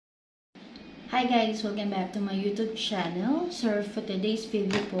Hi guys! Welcome back to my YouTube channel. So for today's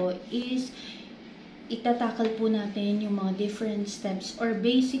video po is itatakal po natin yung mga different steps or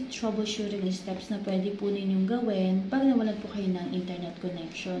basic troubleshooting steps na pwede po ninyong gawin pag nawalan po kayo ng internet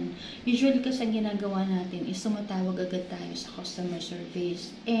connection. Usually kasi ang ginagawa natin is tumatawag agad tayo sa customer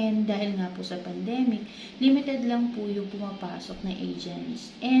service. And dahil nga po sa pandemic, limited lang po yung pumapasok na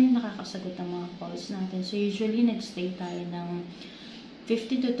agents and nakakasagot ang mga calls natin. So usually nagstay tayo ng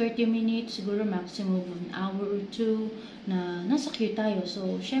 15 to 30 minutes, siguro maximum of an hour or two na nasa queue tayo.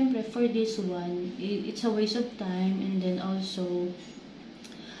 So, syempre, for this one, it's a waste of time and then also,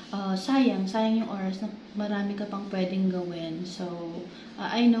 sayang yung oras na marami ka pang pwedeng gawin. So,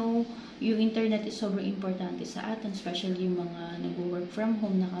 I know yung internet is sobrang importante sa atin, especially yung mga nag-work from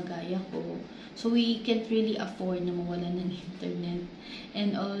home na kagaya ko. So, we can't really afford na mawalan ng internet.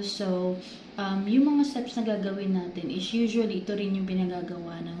 And also, yung mga steps na gagawin natin is usually ito rin yung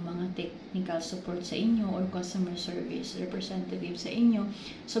pinagagawa ng mga technical support sa inyo or customer service representative sa inyo.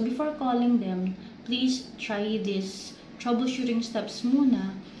 So, before calling them, please try this troubleshooting steps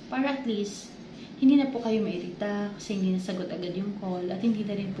muna para at least hindi na po kayo mairita kasi hindi nasagot agad yung call at hindi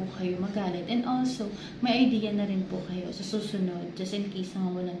na rin po kayo magalit. And also, may idea na rin po kayo sa susunod just in case na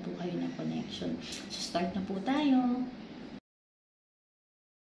mawalan po kayo ng connection. So, start na po tayo.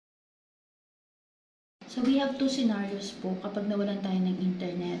 So, we have two scenarios po kapag nawalan tayo ng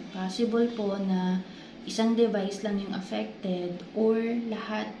internet. Possible po na isang device lang yung affected or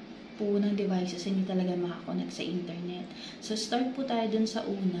lahat po ng devices hindi talaga makakonect sa internet. So, start po tayo dun sa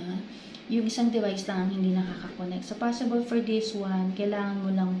una. Yung isang device lang ang hindi nakaka-connect. So, possible for this one, kailangan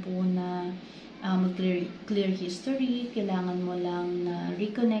mo lang po na mag-clear history, kailangan mo lang na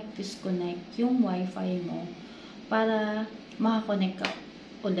reconnect, disconnect yung wifi mo para makakonect ka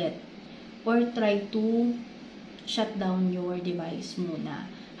ulit. Or try to shut down your device muna.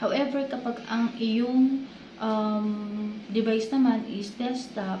 However, kapag ang iyong device naman is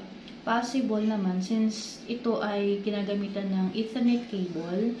desktop, possible naman since ito ay ginagamitan ng Ethernet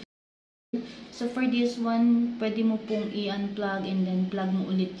cable. So, for this one, pwede mo pong i-unplug and then plug mo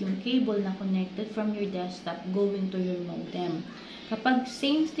ulit yung cable na connected from your desktop going to your modem. Kapag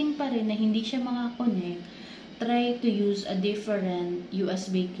same thing pa rin na hindi siya makakonect, try to use a different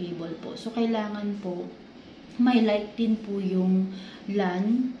USB cable po. So, kailangan po may light din po yung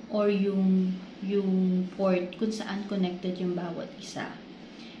LAN or yung port kung saan connected yung bawat isa.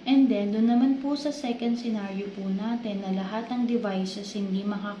 And then, doon naman po sa second scenario po natin na lahat ng devices hindi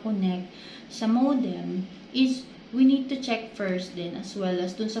makakonect sa modem is we need to check first din as well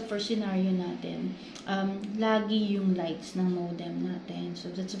as doon sa first scenario natin, lagi yung lights ng modem natin.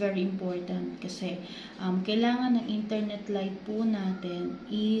 So, that's very important kasi kailangan ng internet light po natin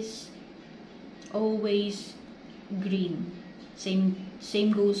is always green. Same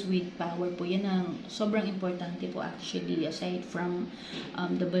goes with power po. Yan ang sobrang importante po actually aside from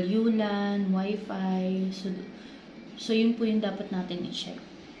WLAN, Wi-Fi. So yun po yung dapat natin i-check.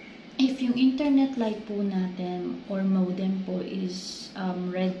 If yung internet light po natin or modem po is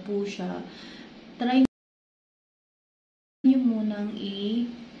red po siya, try nyo munang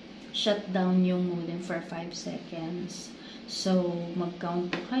i-shut down yung modem for 5 seconds. So,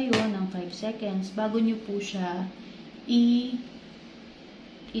 mag-count po kayo ng 5 seconds bago nyo po siya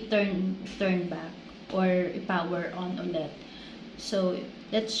i-turn back or i-power on ulit. So,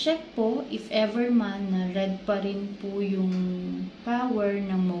 let's check po if ever man na red pa rin po yung power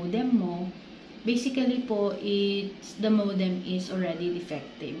ng modem mo. Basically po, the modem is already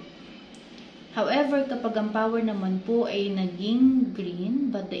defective. However, kapag ang power naman po ay naging green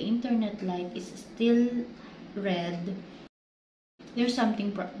but the internet light is still red,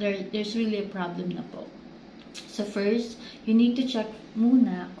 there's really a problem na po. So first, you need to check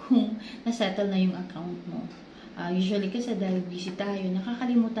muna kung nasettle na yung account mo. Usually kasi dahil busy tayo,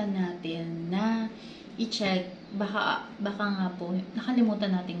 nakakalimutan natin na i-check, baka nga po,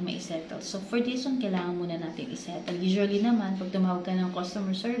 nakalimutan natin ma-settle. So for this one, kailangan muna natin i-settle. Usually naman, pag tumawag ka ng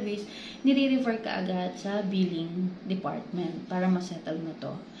customer service, nire-refer ka agad sa billing department para ma-settle mo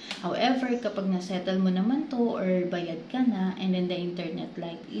to. However, kapag na-settle mo naman to or bayad ka na and then the internet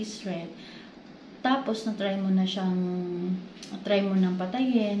light is red, tapos, try mo nang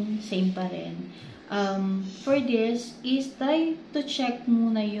patayin, same pa rin. For this, is try to check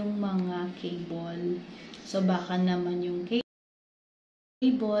muna yung mga cable. So, baka naman yung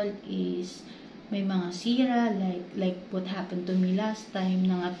cable is may mga sira, like what happened to me last time,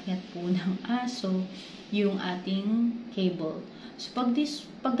 nangat-ngat po ng aso yung ating cable. So, pag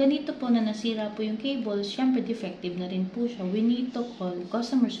ganito po na nasira po yung cable, syempre defective na rin po siya. We need to call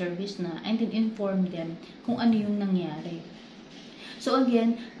customer service na and then inform them kung ano yung nangyari. So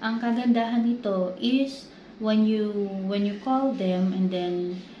again, ang kagandahan nito is when you call them and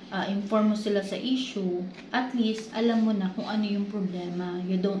then inform mo sila sa issue, at least alam mo na kung ano yung problema.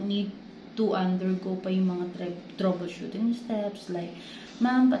 You don't need to undergo pa yung mga troubleshooting steps like,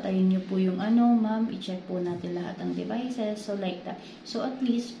 ma'am, patayin niyo po yung ma'am, i-check po natin lahat ng devices, so like that. So at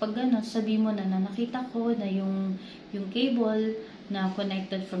least pag gano'n, sabi mo na nakita ko na yung cable na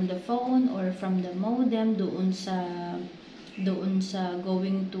connected from the phone or from the modem doon sa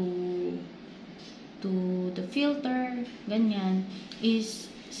going to the filter, ganyan,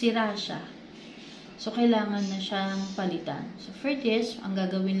 is sira siya. So, kailangan na siyang palitan. So, for this, ang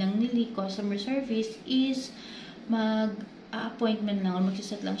gagawin lang nila customer service is mag-appointment lang or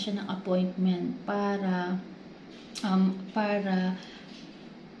magsiset lang siya ng appointment para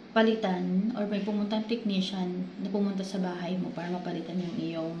palitan or may pumuntang technician na pumunta sa bahay mo para mapalitan yung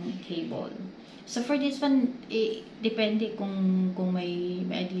iyong cable. So, for this one, depende kung may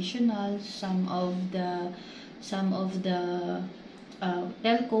additional, some of the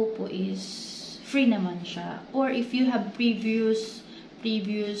telco po is free naman siya. Or if you have previous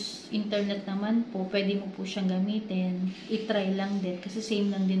internet naman po, pwede mo po siyang gamitin. I-try lang din. Kasi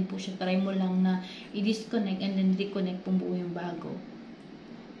same lang din po siya. Try mo lang na i-disconnect and then reconnect po buo yung bago.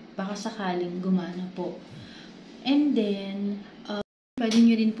 Baka sakaling gumana po. And then, pwede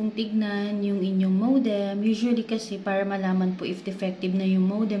nyo rin pong tignan yung inyong modem. Usually kasi para malaman po if defective na yung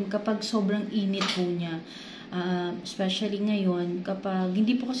modem kapag sobrang init po niya. Especially ngayon, kapag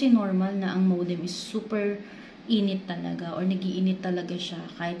hindi po kasi normal na ang modem is super init talaga or nagiinit talaga siya.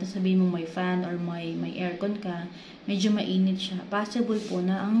 Kahit na sabihin mo may fan or may aircon ka, medyo mainit siya. Possible po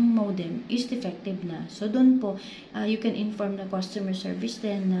na ang modem is defective na. So, doon po, you can inform the customer service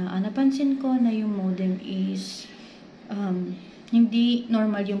din na napansin ko na yung modem is hindi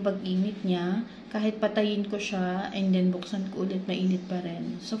normal yung pag-init niya. Kahit patayin ko siya and then buksan ko ulit, mainit pa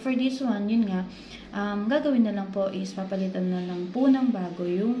rin. So, for this one, yun nga, gagawin na lang po is papalitan na lang po ng bago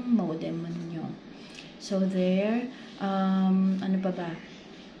yung modem ninyo. So, there, ano pa ba?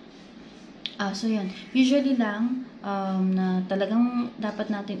 So, yun. Usually lang, na talagang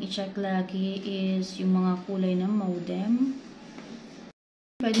dapat natin i-check lagi is yung mga kulay ng modem.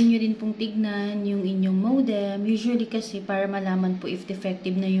 Pwede nyo rin pong tignan yung inyong modem. Usually kasi para malaman po if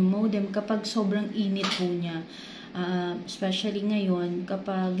defective na yung modem kapag sobrang init po niya. Especially ngayon,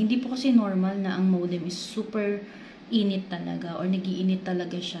 kapag hindi po kasi normal na ang modem is super init talaga or nagiinit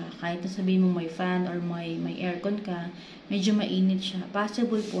talaga siya. Kahit na sabihin mo may fan or may aircon ka, medyo mainit siya.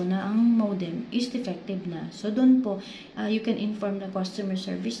 Possible po na ang modem is defective na. So, doon po, you can inform the customer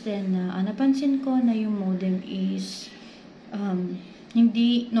service din na napansin ko na yung modem is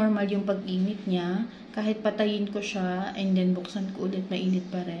hindi normal yung pag-init niya. Kahit patayin ko siya and then buksan ko ulit, mainit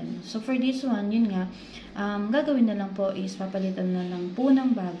pa rin. So, for this one, yun nga, gagawin na lang po is papalitan na lang po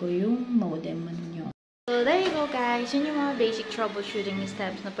ng bago yung modem ninyo. So, there you go guys. Yun yung mga basic troubleshooting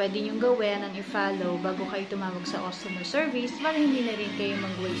steps na pwede nyo gawin and i-follow bago kayo tumawag sa customer service para hindi na rin kayo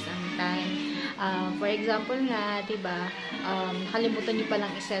mag-waste ng time. For example nga, diba, nakalimutan nyo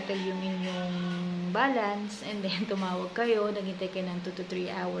palang isettle yung inyong balance and then tumawag kayo, naghintay kayo ng 2 to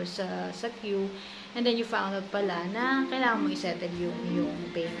 3 hours sa queue and then you found out pala na kailangan mo isettle yung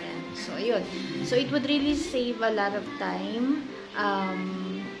payment. So, ayun. So, it would really save a lot of time.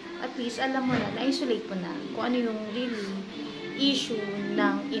 At least, alam mo na-isolate mo na kung ano yung really issue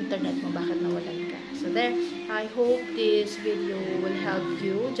ng internet mo, bakit nawalan ka. So, there. I hope this video will help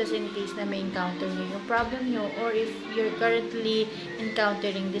you just in case na may encounter nyo yung problem nyo or if you're currently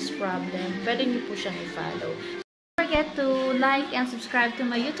encountering this problem, pwede nyo po siyang i-follow. Don't forget to like and subscribe to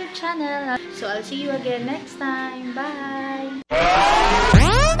my YouTube channel. So, I'll see you again next time. Bye!